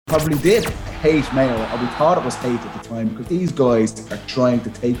probably did hate Mayo, or we thought it was hate at the time, because these guys are trying to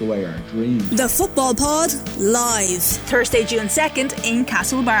take away our dreams. The Football Pod, live. Thursday, June 2nd in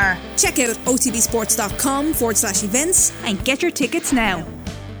Castlebar. Check out otbsports.com/events and get your tickets now.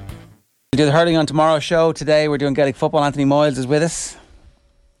 We'll do the hurling on tomorrow's show. Today we're doing Gaelic football. Anthony Moyles is with us.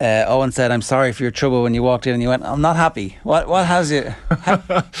 Owen said, I'm sorry for your trouble when you walked in and you went, I'm not happy. What has you? How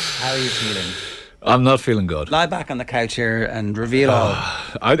are you feeling? I'm not feeling good. Lie back on the couch here and reveal all.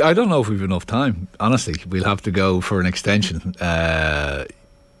 I don't know if we've enough time. Honestly, we'll have to go for an extension. Yeah.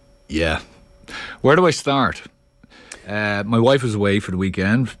 Where do I start? My wife was away for the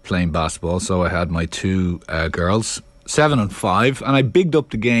weekend playing basketball, so I had my two girls, 7 and 5, and I bigged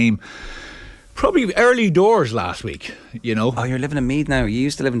up the game probably early doors last week, you know. Oh, you're living in Meath now. You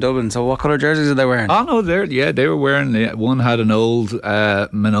used to live in Dublin, so what colour jerseys are they wearing? Oh no, they were wearing, one had an old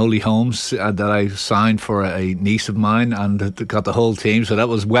Manoli Holmes that I signed for a niece of mine, and got the whole team, so that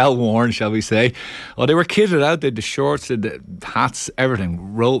was well worn, shall we say. Oh, they were kitted out, they had the shorts, the hats,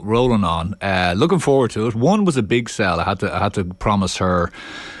 everything rolling on. Looking forward to it. One was a big sell. I had to promise her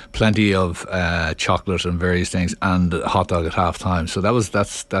plenty of chocolate and various things, and a hot dog at half time. So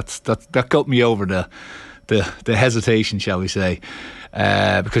that got me over the hesitation, shall we say,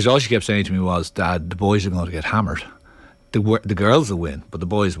 because all she kept saying to me was, Dad, the boys are going to get hammered. The girls will win, but the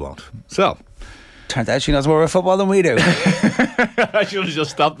boys won't. So turns out she knows more about football than we do. I should have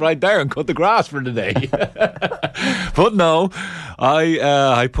just stopped right there and cut the grass for the day. But no,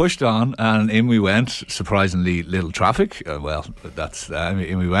 I pushed on, and in we went. Surprisingly little traffic. In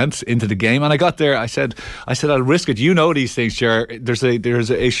we went into the game, and I got there. I said I'll risk it. You know these things, Ger.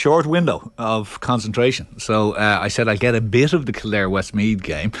 There's a short window of concentration. So I said I'll get a bit of the Kildare Westmeath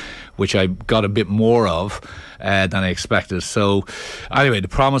game, which I got a bit more of than I expected. So anyway, the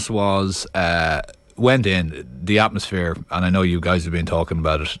promise was. Went in, the atmosphere, and I know you guys have been talking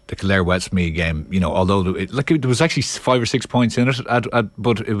about it, the Kildare Westmeath game, you know, although there was actually 5 or 6 points in it,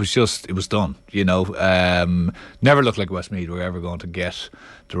 but it was done, you know. Never looked like Westmeath were ever going to get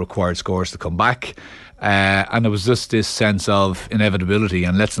the required scores to come back, and there was just this sense of inevitability,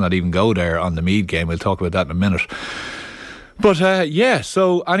 and let's not even go there on the Meath game. We'll talk about that in a minute. But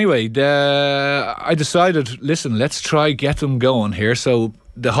so anyway, I decided, listen, let's try get them going here. So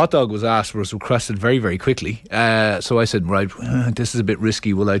the hot dog was requested very, very quickly. So I said, right, this is a bit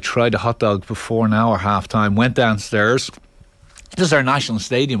risky. Will I try the hot dog before now or half time? Went downstairs. This is our national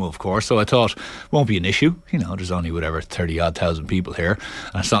stadium, of course, so I thought won't be an issue. You know, there's only 30-odd thousand people here,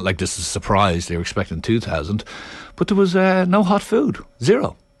 and it's not like this is a surprise. They were expecting 2,000, but there was no hot food,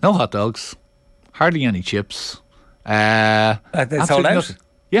 zero, no hot dogs, hardly any chips. They sold out? Nothing.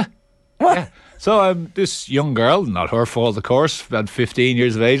 Yeah. What? Yeah. So this young girl, not her fault of course, about 15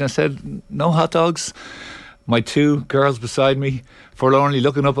 years of age, and I said, no hot dogs. My two girls beside me, forlornly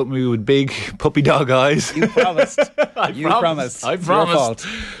looking up at me with big puppy dog eyes. You promised. I promised. I promised.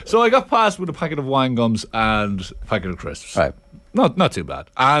 So I got past with a packet of wine gums and a packet of crisps. Right. Not too bad.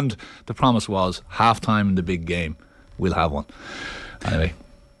 And the promise was, half time in the big game, we'll have one. Anyway,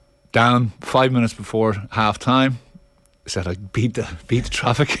 down 5 minutes before half time, said I'd beat the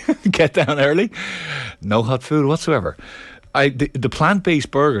traffic, get down early. No hot food whatsoever. The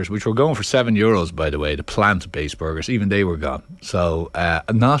plant-based burgers, which were going for €7, by the way, the plant-based burgers, even they were gone. So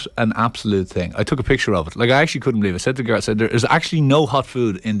not an absolute thing. I took a picture of it. Like, I actually couldn't believe it. I said to the girl, there's actually no hot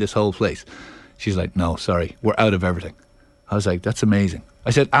food in this whole place. She's like, no, sorry, we're out of everything. I was like, that's amazing.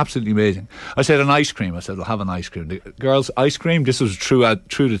 I said, absolutely amazing. I said, an ice cream. I said, we'll have an ice cream. The girls, ice cream, this was true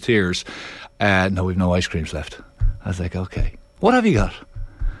to tears. No, we've no ice creams left. I was like, okay, what have you got?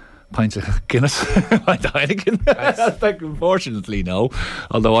 Pints of Guinness, pint of Heineken. Like, unfortunately, no.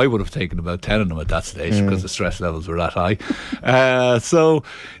 Although I would have taken about 10 of them at that stage because the stress levels were that high. So,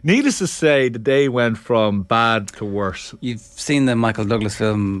 needless to say, the day went from bad to worse. You've seen the Michael Douglas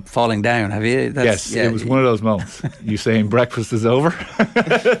film Falling Down, have you? Yes, yeah, it was one of those moments. You saying breakfast is over?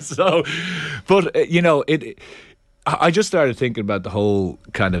 So, but you know, I just started thinking about the whole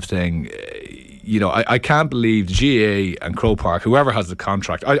kind of thing. You know, I can't believe GA and Croke Park, whoever has the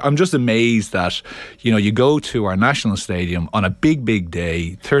contract, I'm just amazed that, you know, you go to our national stadium on a big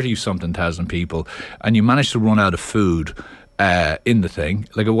day, 30-something thousand people, and you manage to run out of food in the thing.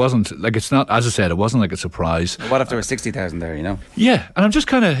 Like, it wasn't, like, it's not, as I said, it wasn't like a surprise. What if there were 60,000 there, you know? Yeah, and I'm just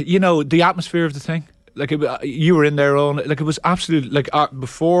kind of, you know, the atmosphere of the thing. Like, you were in there, Owen. Like, it was absolutely, like,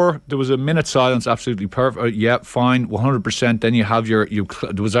 before there was a minute silence, absolutely perfect. Yeah, fine, 100%. Then you have there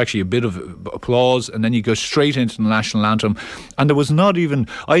was actually a bit of applause, and then you go straight into the national anthem. And there was not even,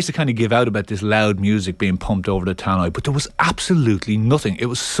 I used to kind of give out about this loud music being pumped over the tannoy, but there was absolutely nothing. It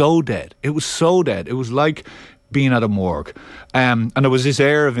was so dead. It was so dead. It was like being at a morgue. And there was this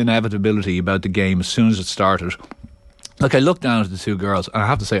air of inevitability about the game as soon as it started. Like, I looked down at the two girls, and I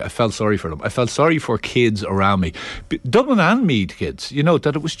have to say, I felt sorry for them. I felt sorry for kids around me, Dublin and Meath kids,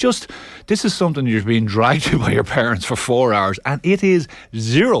 that it was just, this is something you're being dragged to by your parents for 4 hours, and it is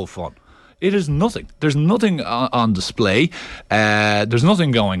zero fun. It is nothing. There's nothing on display. There's nothing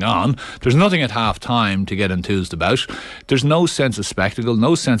going on. There's nothing at half time to get enthused about. There's no sense of spectacle,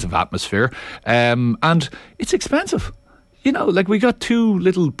 no sense of atmosphere, and it's expensive. Like, we got 2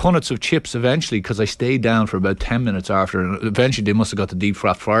 little punnets of chips eventually, because I stayed down for about 10 minutes after, and eventually they must have got the deep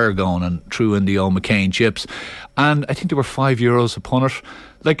fat fryer going and threw in the old McCain chips, and I think they were €5 a punnet.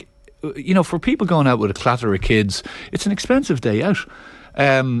 Like, for people going out with a clatter of kids, it's an expensive day out.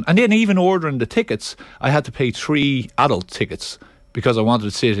 And then even ordering the tickets, I had to pay 3 adult tickets, because I wanted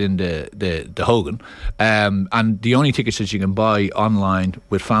to sit in the Hogan, and the only tickets that you can buy online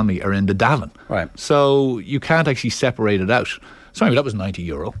with family are in the Davin. Right. So you can't actually separate it out. So anyway, that was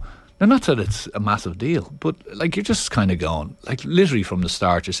 €90. Now, not that it's a massive deal, but like, you're just kind of going, like, literally from the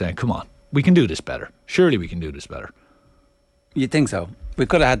start, you're saying, come on, we can do this better. Surely we can do this better. You'd think so. We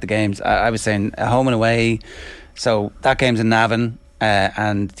could have had the games. I was saying home and away. So that game's in Navan,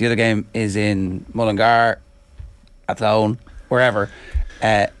 and the other game is in Mullingar, Athlone, wherever,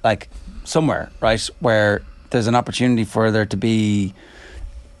 like somewhere, right, where there's an opportunity for there to be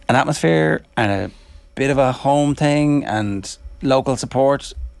an atmosphere and a bit of a home thing and local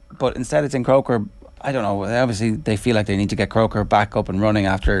support. But instead it's in Croker. I don't know, obviously they feel like they need to get Croker back up and running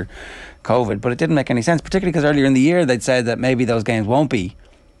after COVID, but it didn't make any sense, particularly because earlier in the year they'd said that maybe those games won't be,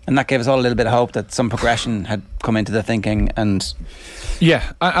 and that gave us all a little bit of hope that some progression had come into the thinking. And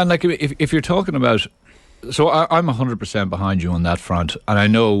yeah, and like, if you're talking about, so I'm 100% behind you on that front, and I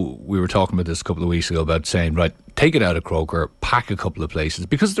know we were talking about this a couple of weeks ago about saying, right, take it out of Croker, pack a couple of places,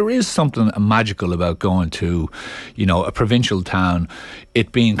 because there is something magical about going to, a provincial town,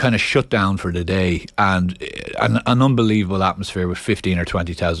 it being kind of shut down for the day, and an unbelievable atmosphere with 15 or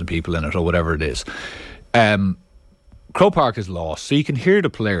 20,000 people in it, or whatever it is. Croke Park is lost, so you can hear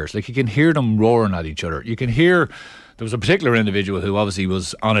the players, like, you can hear them roaring at each other. You can hear, there was a particular individual who obviously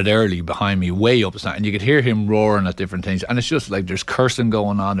was on it early behind me, way up, and you could hear him roaring at different things, and it's just like, there's cursing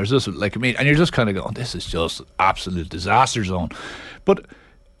going on, there's just like, and you're just kind of going, this is just absolute disaster zone. But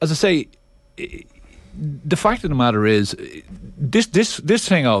as I say, the fact of the matter is, this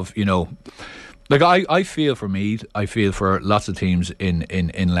thing of, like, I feel for Meath, I feel for lots of teams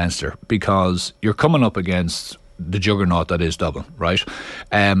in Leinster, because you're coming up against the juggernaut that is Dublin, right?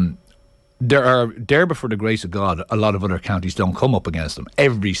 There, for the grace of God, a lot of other counties don't come up against them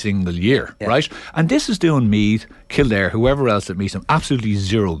every single year, right? And this is doing Meath, Kildare, whoever else that meets them, absolutely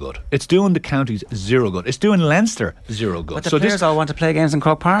zero good. It's doing the counties zero good. It's doing Leinster zero good. But the players all want to play games in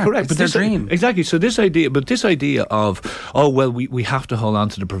Croke Park. Correct, it's their dream. Exactly. So this idea of, we have to hold on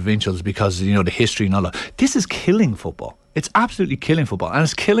to the provincials because, the history and all that. This is killing football. It's absolutely killing football, and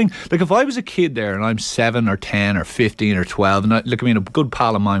it's killing. Like, if I was a kid there and I'm 7 or 10 or 15 or 12, and a good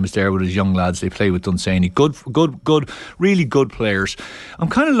pal of mine was there with his young lads. They play with Dunsany, good, really good players. I'm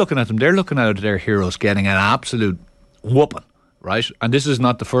kind of looking at them. They're looking at their heroes getting an absolute whooping, right? And this is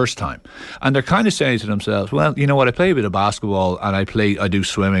not the first time. And they're kind of saying to themselves, well, you know what, I play a bit of basketball and I do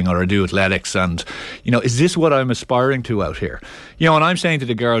swimming or I do athletics, and, is this what I'm aspiring to out here? And I'm saying to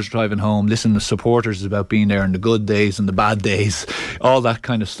the girls driving home, listen, the supporters is about being there in the good days and the bad days, all that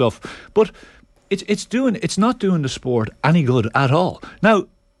kind of stuff. But it's not doing the sport any good at all. Now,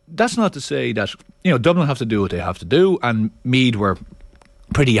 that's not to say that, Dublin have to do what they have to do, and Meath were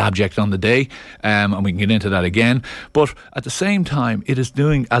pretty abject on the day, and we can get into that again. But at the same time, it is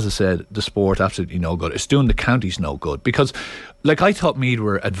doing, as I said, the sport absolutely no good. It's doing the counties no good, because, like, I thought Meath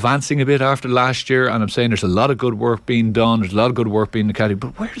were advancing a bit after last year, and I'm saying there's a lot of good work being done, there's a lot of good work being in the county,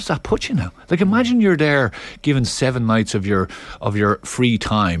 but where does that put you now? Like, imagine you're there given 7 nights of your free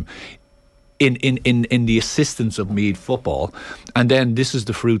time in the assistance of Meath football, and then this is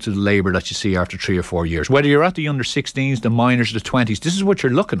the fruits of the labour that you see after 3 or 4 years. Whether you're at the under-16s, the minors, the 20s, this is what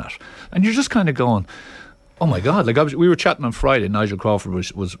you're looking at, and you're just kind of going, oh my God. Like, we were chatting on Friday, Nigel Crawford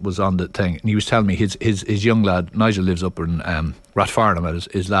was on the thing, and he was telling me his young lad, Nigel lives up in Rathfarnham, and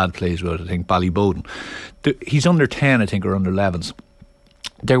his lad plays with, I think, Ballyboden. He's under 10, I think, or under 11s.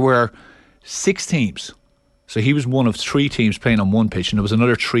 There were 6 teams. So he was one of 3 teams playing on one pitch, and there was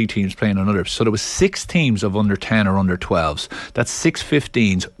another 3 teams playing on another. So there was 6 teams of under 10 or under 12s. That's 6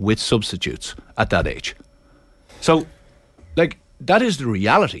 15s with substitutes at that age. So, like, that is the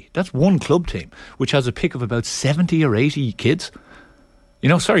reality. That's one club team, which has a pick of about 70 or 80 kids.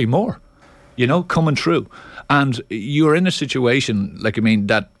 More, coming through. And you're in a situation,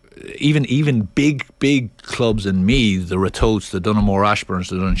 that even big clubs in Meath, the Ratoads, the Dunamore Ashburns,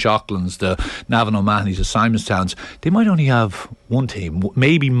 the Dunshaughlins, the Navan O'Mahony's, the Simonstowns, they might only have one team,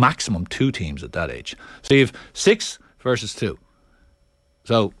 maybe maximum two teams at that age. So you have 6 versus 2.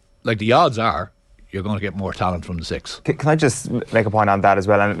 So, like, the odds are you're going to get more talent from the 6. Can I just make a point on that as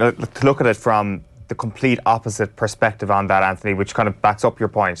well? And to look at it from the complete opposite perspective on that, Anthony, which kind of backs up your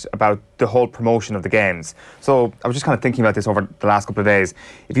point about the whole promotion of the games. So I was just kind of thinking about this over the last couple of days.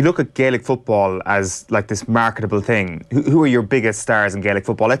 If you look at Gaelic football as like this marketable thing, who are your biggest stars in Gaelic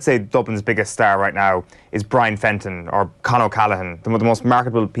football? Let's say Dublin's biggest star right now is Brian Fenton or Con O'Callaghan, the most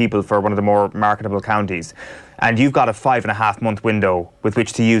marketable people for one of the more marketable counties. And you've got a 5.5-month window with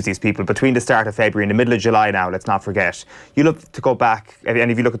which to use these people between the start of February and the middle of July now, let's not forget. You look to go back, and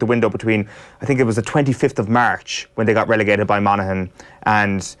if you look at the window between, I think it was the 25th of March when they got relegated by Monaghan,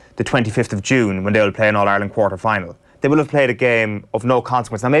 and the 25th of June when they will play an All-Ireland quarter-final. They will have played a game of no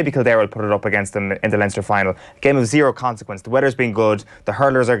consequence. Now, maybe Kildare will put it up against them in the Leinster final. A game of zero consequence. The weather's been good. The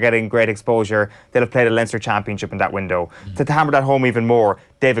hurlers are getting great exposure. They'll have played a Leinster championship in that window. To hammer that home even more,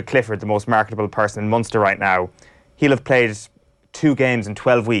 David Clifford, the most marketable person in Munster right now, he'll have played 2 games in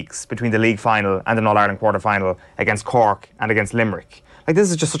 12 weeks between the league final and an All-Ireland quarter-final against Cork and against Limerick. Like, this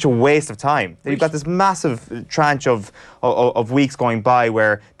is just such a waste of time. You've got this massive tranche of weeks going by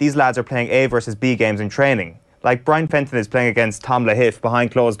where these lads are playing A versus B games in training. Like, Brian Fenton is playing against Tom Lahiff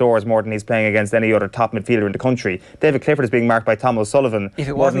behind closed doors more than he's playing against any other top midfielder in the country. David Clifford is being marked by Tom O'Sullivan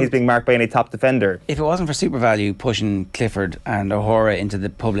more than he's being marked by any top defender. If it wasn't for SuperValue pushing Clifford and O'Hora into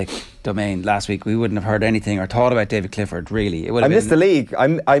the public domain last week, we wouldn't have heard anything or thought about David Clifford, really. It would have missed the league.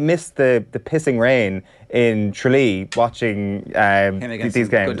 I missed the pissing rain in Tralee watching these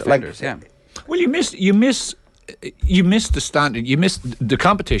games. Well, you missed the standard. You missed the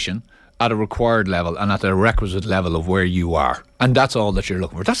competition at a required level and at the requisite level of where you are, and that's all that you're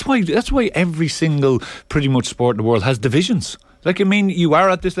looking for. That's why every single pretty much sport in the world has divisions. Like, I mean, you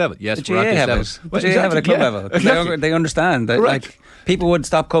are at this level. Yes, we're at this level. But you have it at club level. Exactly. They understand that. Like, people would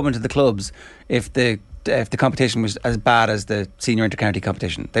stop coming to the clubs if the competition was as bad as the senior intercounty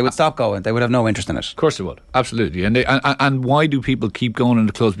competition. They would stop going. They would have no interest in it. Of course they would. Absolutely. And why do people keep going in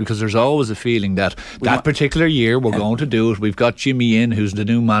the clubs? Because there's always a feeling that particular year we're going to do it. We've got Jimmy in, who's the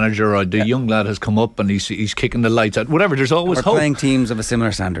new manager, or the young lad has come up and he's kicking the lights out. Whatever. There's always hope. We're playing teams of a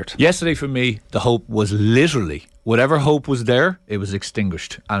similar standard. Yesterday for me, the hope was literally, whatever hope was there, it was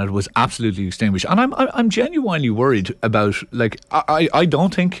extinguished, and it was absolutely extinguished. And I'm genuinely worried about, like, I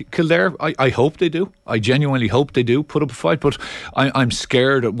don't think Kildare, I hope they do. I genuinely hope they do put up a fight, but I'm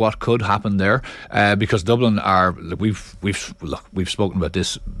scared at what could happen there, because Dublin are, we've spoken about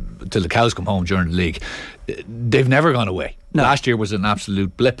this till the cows come home during the league. They've never gone away. No. Last year was an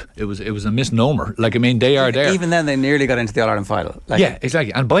absolute blip. It was a misnomer. Like, I mean, they are there. Even then, they nearly got into the All-Ireland final. Like, yeah,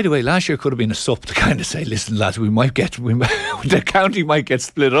 exactly. And by the way, last year could have been a sup to kind of say, listen, lads, the county might get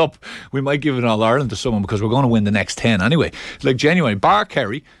split up. We might give it All-Ireland to someone because we're going to win the next 10 anyway. Like, genuinely, bar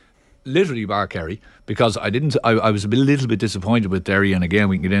Kerry, literally bar Kerry, because I was a little bit disappointed with Derry, and again,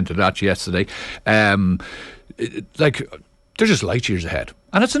 we can get into that yesterday. Like, they're just light years ahead.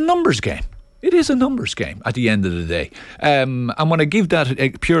 And it's a numbers game. It is a numbers game at the end of the day. And when I give that a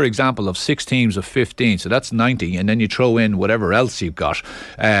pure example of 6 teams of 15, so that's 90, and then you throw in whatever else you've got.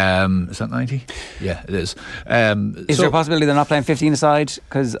 Is that 90? Yeah, it is. Is there a possibility they're not playing 15 aside?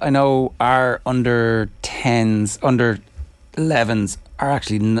 Because I know our under 10s, under 11s are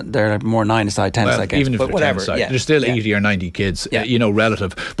actually, they're more 9 aside, 10 aside games. Even if they're whatever, 10 aside, there's still 80 or 90 kids,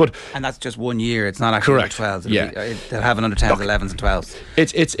 relative. And that's just 1 year. It's not actually correct. 12s. They'll have an under 10s, 11s and 12s.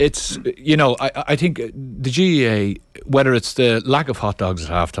 It's I think the GAA, whether it's the lack of hot dogs at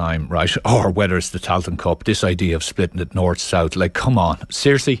half time, right, or whether it's the Talton Cup, this idea of splitting it north-south, like, come on,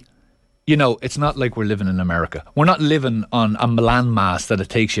 seriously? It's not like we're living in America. We're not living on a landmass that it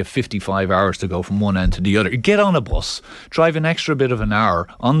takes you 55 hours to go from one end to the other. You get on a bus, drive an extra bit of an hour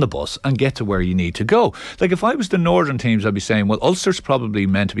on the bus and get to where you need to go. Like, if I was the northern teams, I'd be saying, well, Ulster's probably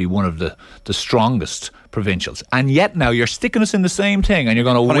meant to be one of the strongest provincials, and yet now you're sticking us in the same thing and you're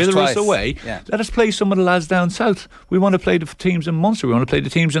going to wither us away. Let us play some of the lads down south. We want to play the teams in Munster, we want to play the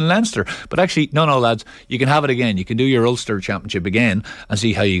teams in Leinster, but actually no lads, you can have it again. You can do your Ulster Championship again and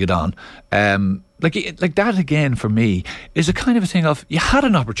see how you get on. Like that again for me is a kind of a thing of, you had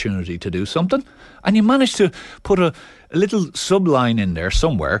an opportunity to do something and you managed to put a little subline in there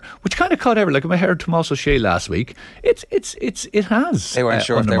somewhere, which kind of caught everyone. Like, I heard Tomás O'Shea last week. It has. They weren't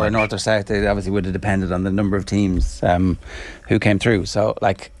sure if they were north or south. They obviously would have depended on the number of teams who came through. So,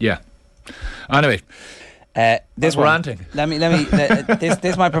 like, yeah. Anyway, This I'm one. ranting. Let me.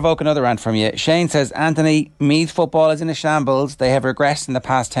 This might provoke another rant from you. Shane says, Anthony, Meath football is in a shambles. They have regressed in the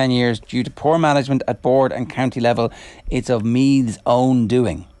past 10 years due to poor management at board and county level. It's of Meath's own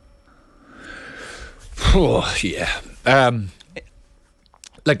doing. Oh, yeah.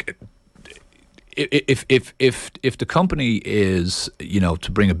 Like, if the company is,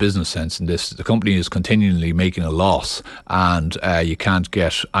 to bring a business sense in this, the company is continually making a loss and you can't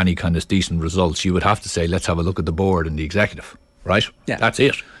get any kind of decent results, you would have to say, let's have a look at the board and the executive, right? Yeah. That's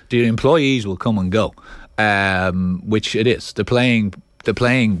it. The employees will come and go, which it is. The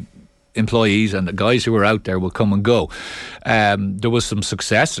playing employees and the guys who are out there will come and go. There was some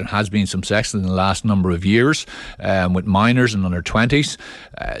success. There has been some success in the last number of years with minors and under 20s.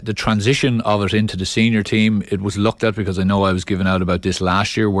 The transition of it into the senior team, it was looked at, because I know I was giving out about this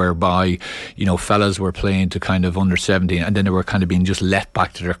last year, whereby fellas were playing to kind of under 17 and then they were kind of being just let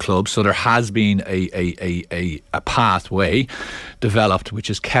back to their clubs. So there has been a pathway developed which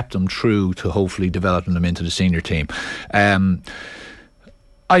has kept them true to hopefully developing them into the senior team.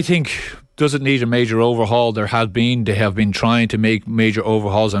 I think, does it need a major overhaul? They have been trying to make major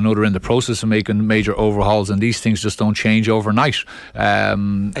overhauls. I know they're in the process of making major overhauls, and these things just don't change overnight. I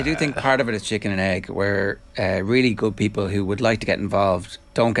do think part of it is chicken and egg, where really good people who would like to get involved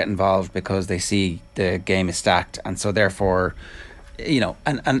don't get involved because they see the game is stacked, and so therefore,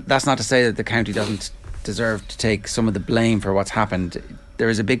 and that's not to say that the county doesn't deserve to take some of the blame for what's happened. There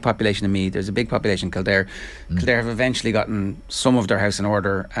is a big population in Meath, there's a big population in Kildare. Kildare have eventually gotten some of their house in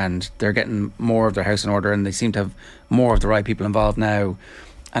order, and they're getting more of their house in order, and they seem to have more of the right people involved now,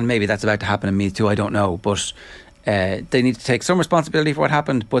 and maybe that's about to happen in Meath too, I don't know, but they need to take some responsibility for what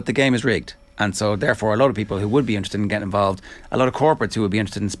happened. But the game is rigged, and so therefore a lot of people who would be interested in getting involved, a lot of corporates who would be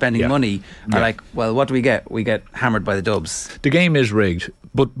interested in spending money are like, well, what do we get? We get hammered by the Dubs. The game is rigged,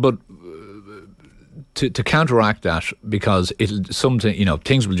 but to counteract that, because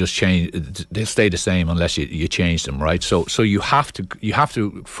things will just change. They'll stay the same unless you change them, right? So you have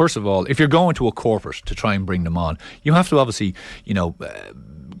to first of all, if you're going to a corporate to try and bring them on, you have to obviously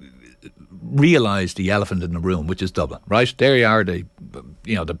realise the elephant in the room, which is Dublin, right? They are the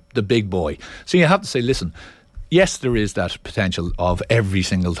big boy. So you have to say, listen, yes, there is that potential of every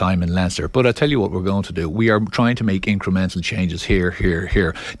single time in Leinster, but I tell you what we're going to do. We are trying to make incremental changes here.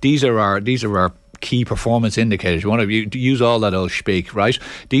 These are our key performance indicators. You want to use all that old speak, right?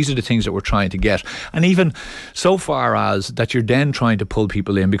 These are the things that we're trying to get. And even so far as that, you're then trying to pull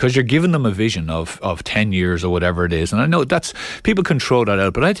people in because you're giving them a vision of 10 years or whatever it is. And I know that's, people can throw that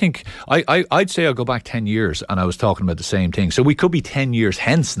out, but I think I'd say I'll go back 10 years and I was talking about the same thing. So we could be 10 years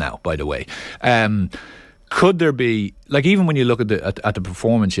hence now, by the way. Could there be, like, even when you look at the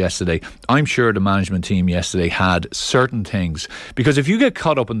performance yesterday, I'm sure the management team yesterday had certain things, because if you get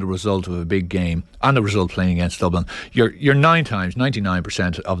caught up in the result of a big game and the result playing against Dublin, you're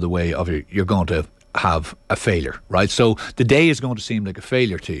 99% of the way of it, you're going to have a failure, right? So the day is going to seem like a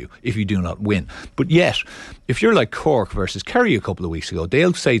failure to you if you do not win. But yet, if you're like Cork versus Kerry a couple of weeks ago,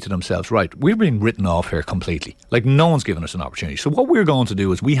 they'll say to themselves, right, we're being written off here completely. Like, no one's given us an opportunity. So what we're going to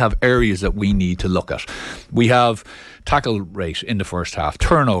do is we have areas that we need to look at. We have tackle rate in the first half,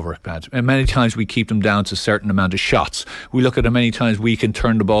 turnover, and many times we keep them down to a certain amount of shots. We look at how many times we can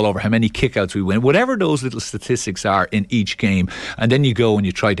turn the ball over, how many kickouts we win, whatever those little statistics are in each game, and then you go and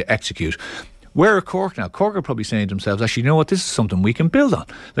you try to execute. Where are Cork now? Cork are probably saying to themselves, actually, you know what, this is something we can build on.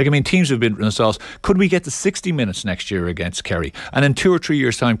 Like, I mean, teams have been in themselves, could we get to 60 minutes next year against Kerry? And in 2 or 3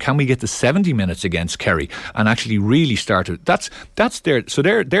 years' time, can we get to 70 minutes against Kerry and actually really start to... That's their... So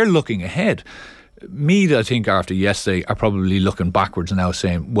they're looking ahead. Meath, I think, after yesterday, are probably looking backwards now,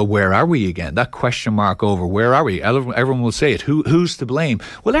 saying, well, where are we again? That question mark over, where are we? Everyone will say it. Who's to blame?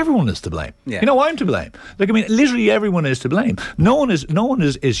 Well, everyone is to blame. Yeah. I'm to blame. Like, I mean, literally everyone is to blame. No one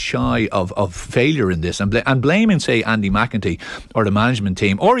is shy of failure in this. And blaming, say, Andy McEntee or the management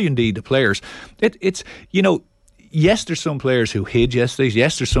team, or indeed the players, it's yes, there's some players who hid yesterday.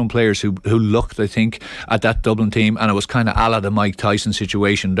 Yes, there's some players who looked, I think, at that Dublin team, and it was kind of a la the Mike Tyson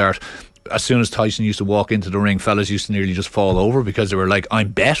situation that as soon as Tyson used to walk into the ring, fellas used to nearly just fall over because they were like, I'm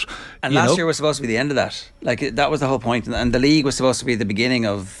bet. And last year was supposed to be the end of that. Like, that was the whole point. And the league was supposed to be the beginning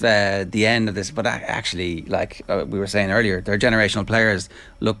of the end of this. But actually, like we were saying earlier, their generational players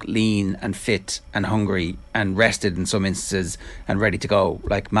look lean and fit and hungry and rested in some instances and ready to go.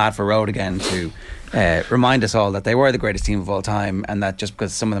 Like mad for road again to remind us all that they were the greatest team of all time, and that just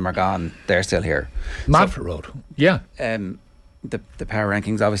because some of them are gone, they're still here. Mad for road. Yeah. The power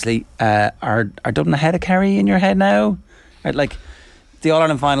rankings, obviously, are Dublin ahead of Kerry in your head now? Right, like the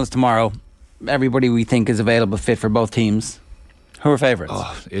All-Ireland finals tomorrow, everybody we think is available fit for both teams. Who are favourites?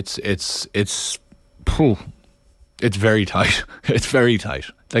 Oh, it's it's very tight. It's very tight.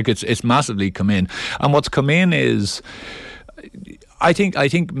 Like it's massively come in, and what's come in is, I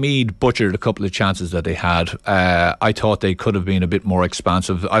think Meath butchered a couple of chances that they had. I thought they could have been a bit more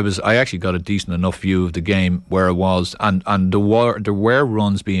expansive. I actually got a decent enough view of the game where it was, and there were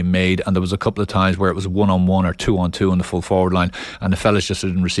runs being made, and there was a couple of times where it was 1-on-1 or 2-on-2 in the full forward line, and the fellas just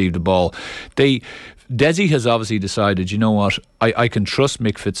didn't receive the ball. Desi has obviously decided, you know what, I can trust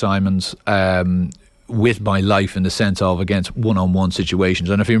Mick Fitzsimons with my life, in the sense of against one-on-one situations.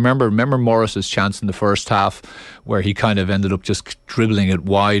 And if you remember Morris's chance in the first half where he kind of ended up just dribbling it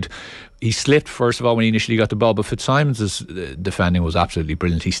wide. He slipped first of all when he initially got the ball, but Fitzsimons' defending was absolutely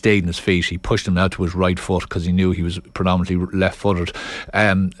brilliant. He stayed on his feet. He pushed him out to his right foot because he knew he was predominantly left-footed.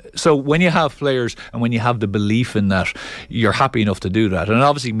 So when you have players and when you have the belief in that, you're happy enough to do that. And it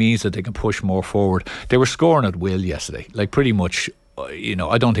obviously means that they can push more forward. They were scoring at will yesterday, like pretty much.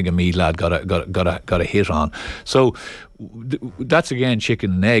 I don't think a Meath lad got a hit on. So that's again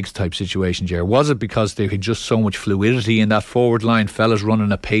chicken and eggs type situation, Jer. Was it because they had just so much fluidity in that forward line, fellas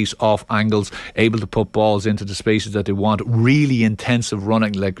running at pace, off angles, able to put balls into the spaces that they want, really intensive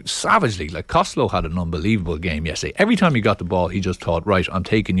running, like savagely. Like Costello had an unbelievable game yesterday. Every time he got the ball, he just thought, right, I'm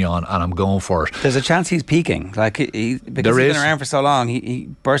taking you on and I'm going for it. There's a chance he's peaking, like because he's been around for so long. He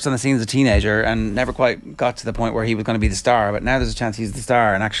burst on the scene as a teenager and never quite got to the point where he was going to be the star, but now there's a chance he's the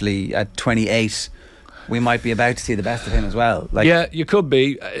star, and actually at 28 we might be about to see the best of him as well. Like, yeah, you could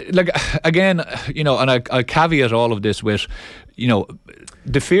be. Like again, and I caveat all of this with,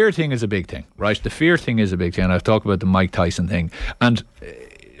 the fear thing is a big thing, right? The fear thing is a big thing. I've talked about the Mike Tyson thing, and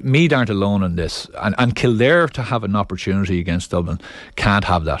Meath aren't alone in this, and Kildare, to have an opportunity against Dublin, can't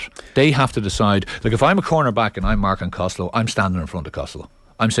have that. They have to decide. Like if I'm a cornerback and I'm marking Costello, I'm standing in front of Costello.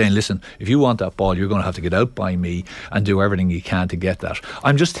 I'm saying, listen, if you want that ball, you're going to have to get out by me and do everything you can to get that.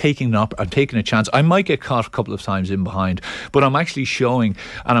 I'm just taking a chance. I might get caught a couple of times in behind, but I'm actually showing,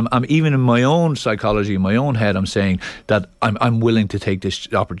 and I'm even in my own psychology, in my own head, I'm saying that I'm willing to take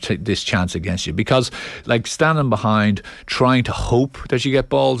this chance against you, because like standing behind, trying to hope that you get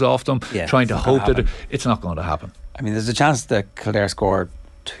balls off them, trying to hope that it's not going to happen. I mean, there's a chance that Kildare score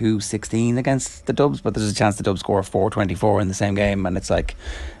 2-16 against the Dubs, but there's a chance the Dubs score 4-24 in the same game, and it's like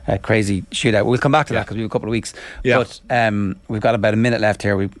a crazy shootout. We'll come back to that because we have a couple of weeks. But we've got about a minute left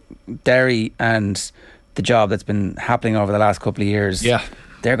here. Derry and the job that's been happening over the last couple of years.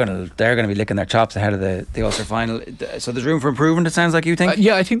 They're going to be licking their chops ahead of the Ulster final. So there's room for improvement, it sounds like, you think?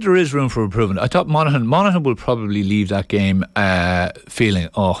 I think there is room for improvement. I thought Monaghan will probably leave that game feeling,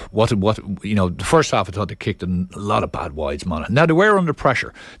 the first half I thought they kicked in a lot of bad wides, Monaghan. Now they were under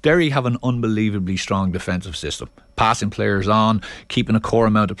pressure. Derry have an unbelievably strong defensive system. Passing players on, keeping a core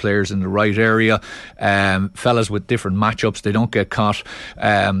amount of players in the right area, fellas with different matchups, they don't get caught.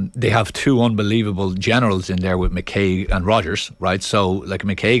 They have two unbelievable generals in there with McKay and Rogers, right? So like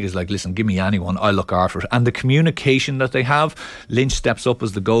McKay is like, listen, give me anyone, I'll look after it. And the communication that they have, Lynch steps up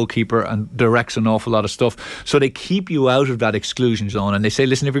as the goalkeeper and directs an awful lot of stuff, so they keep you out of that exclusion zone, and they say,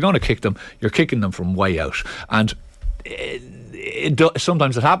 listen, if you're going to kick them, you're kicking them from way out. And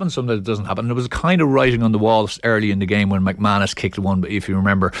sometimes it happens, sometimes it doesn't happen. And it was kind of writing on the walls early in the game when McManus kicked one, if you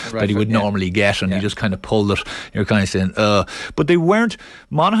remember, that he would normally get, and he just kind of pulled it. You're kind of saying, but they weren't.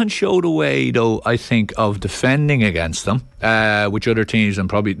 Monaghan showed a way, though, I think, of defending against them, which other teams, and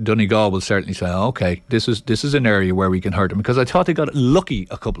probably Donegal will certainly say, okay, this is an area where we can hurt them, because I thought they got lucky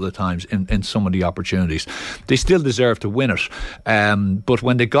a couple of times in some of the opportunities. They still deserve to win it, but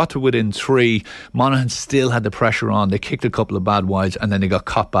when they got to within 3, Monaghan still had the pressure on. They kicked a couple of bad wides, and then they got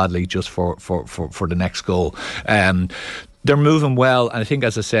caught badly just for the next goal. They're moving well, and I think,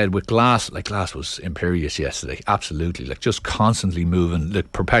 as I said, with Glass was imperious yesterday, absolutely, like just constantly moving,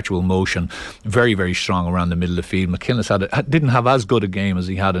 like perpetual motion, very, very strong around the middle of the field. McKinless didn't have as good a game as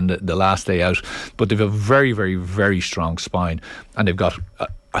he had in the last day out, but they've a very, very, very strong spine, and they've got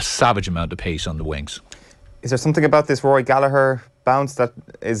a savage amount of pace on the wings. Is there something about this Rory Gallagher bounce that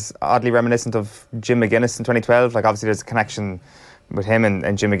is oddly reminiscent of Jim McGuinness in 2012? Like, obviously there's a connection with him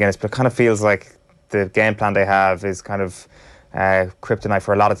and Jim McGuinness, but it kind of feels like the game plan they have is kind of kryptonite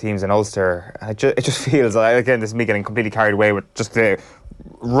for a lot of teams in Ulster. It just feels like, again, this is me getting completely carried away with just the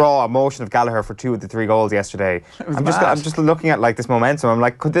raw emotion of Gallagher for 2 of the 3 goals yesterday. I'm just looking at like this momentum. I'm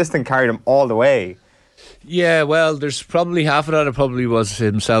like, could this thing carry them all the way? Yeah, well, there's probably half of that. It probably was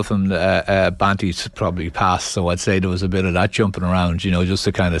himself and Banty's probably passed. So I'd say there was a bit of that jumping around, just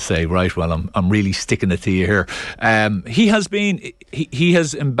to kind of say, right, well, I'm really sticking it to you here. He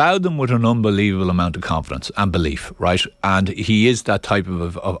has endowed them with an unbelievable amount of confidence and belief, right? And he is that type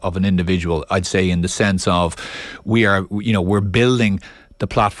of an individual, I'd say, in the sense of we're building the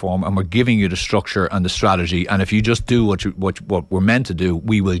platform, and we're giving you the structure and the strategy, and if you just do what we're meant to do,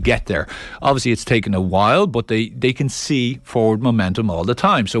 we will get there. Obviously it's taken a while, but they can see forward momentum all the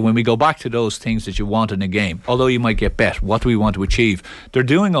time. So when we go back to those things that you want in a game, although you might get bet, what do we want to achieve? They're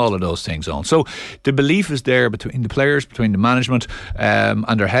doing all of those things on. So the belief is there between the players, between the management,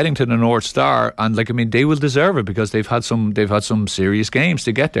 and they're heading to the North Star, and they will deserve it because they've had some serious games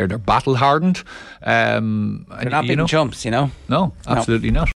to get there. They're battle hardened. They're not beating chumps, No, absolutely not.